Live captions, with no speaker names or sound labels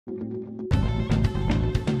A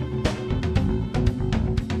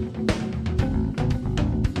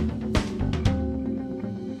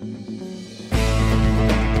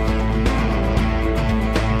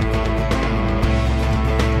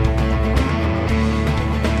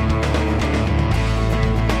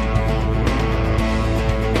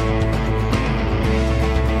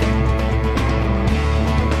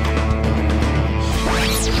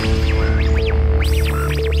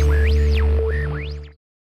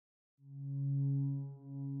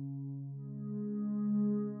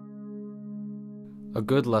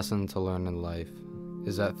good lesson to learn in life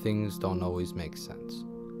is that things don't always make sense.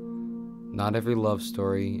 Not every love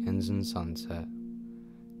story ends in sunset.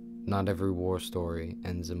 Not every war story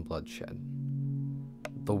ends in bloodshed.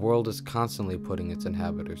 The world is constantly putting its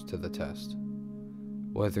inhabitants to the test.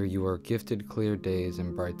 Whether you are gifted clear days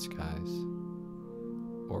and bright skies,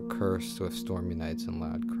 or cursed with stormy nights and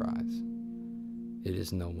loud cries, it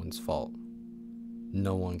is no one's fault.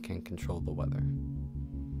 No one can control the weather.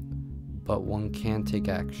 But one can take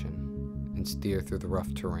action and steer through the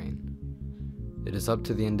rough terrain. It is up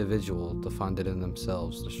to the individual to find it in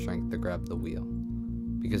themselves the strength to grab the wheel,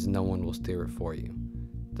 because no one will steer it for you,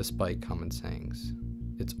 despite common sayings.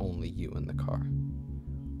 It's only you in the car.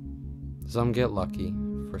 Some get lucky,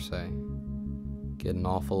 for say, get an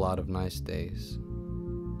awful lot of nice days.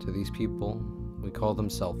 To these people, we call them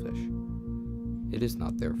selfish. It is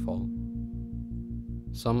not their fault.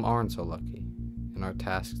 Some aren't so lucky and are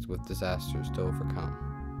tasked with disasters to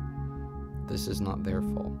overcome. This is not their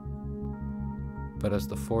fault. But as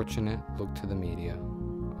the fortunate look to the media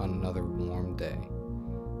on another warm day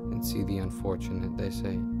and see the unfortunate, they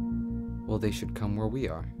say, well, they should come where we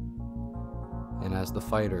are. And as the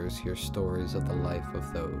fighters hear stories of the life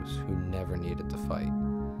of those who never needed to fight,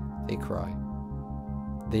 they cry.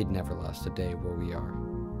 They'd never last a day where we are.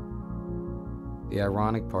 The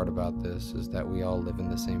ironic part about this is that we all live in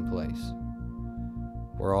the same place.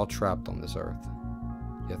 We're all trapped on this earth,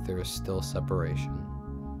 yet there is still separation.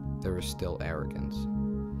 There is still arrogance.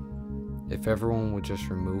 If everyone would just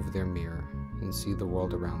remove their mirror and see the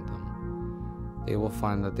world around them, they will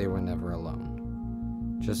find that they were never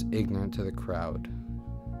alone, just ignorant to the crowd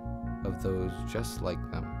of those just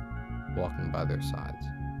like them walking by their sides,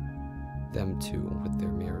 them too with their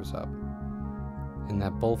mirrors up, and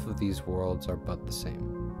that both of these worlds are but the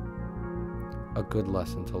same. A good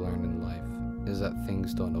lesson to learn in life is that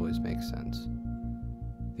things don't always make sense.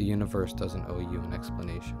 The universe doesn't owe you an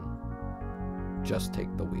explanation. Just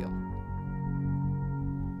take the wheel.